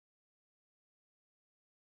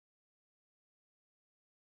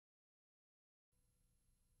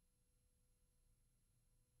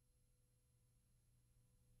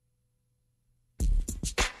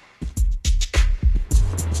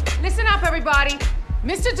everybody.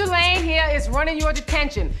 Mr. Dulaine here is running your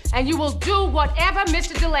detention, and you will do whatever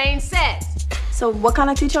Mr. Dulaine says. So what kind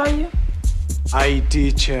of teacher are you? I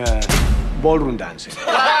teach ballroom dancing.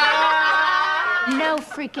 No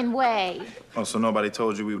freaking way. Oh, so nobody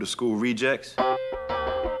told you we were the school rejects?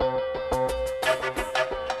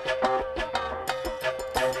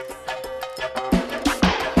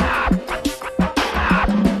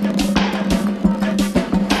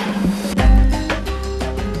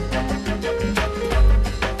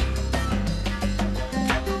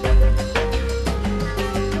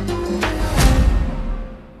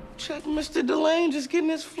 Check Mr. Dulaine just getting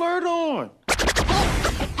his flirt on.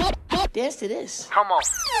 Dance to this. Come on.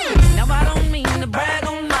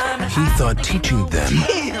 He thought teaching them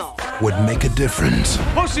would make a difference.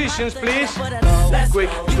 Positions, please. Quick,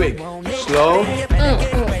 quick. Slow.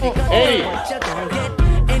 Hey!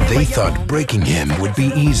 They thought breaking him would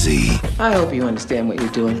be easy. I hope you understand what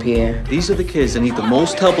you're doing, Pierre. These are the kids that need the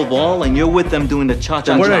most help of all, and you're with them doing the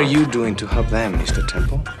cha-cha. What are you doing to help them, Mr.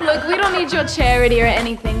 Temple? Look, we don't need your charity or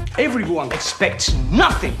anything. Everyone expects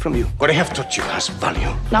nothing from you. What I have taught you has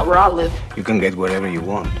value. Not where I live. You can get whatever you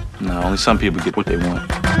want. No, only some people get what they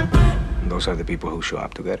want. And those are the people who show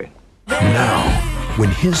up to get it. Now, when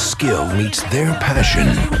his skill meets their passion,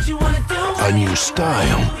 a new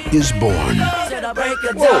style is born.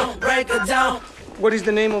 Whoa. What is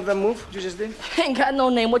the name of that move you just did? Ain't got no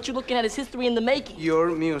name. What you looking at is history in the making. Your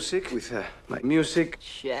music with my music.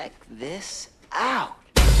 Check this out.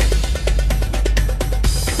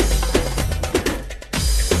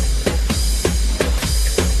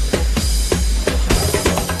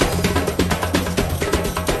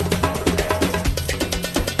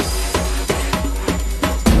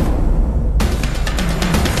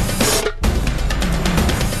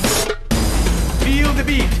 Feel the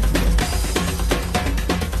beat.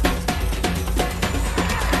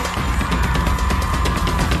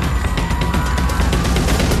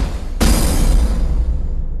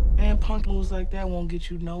 Man, punk moves like that won't get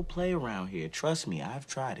you no play around here. Trust me, I've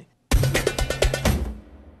tried it.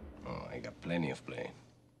 Oh, I got plenty of play.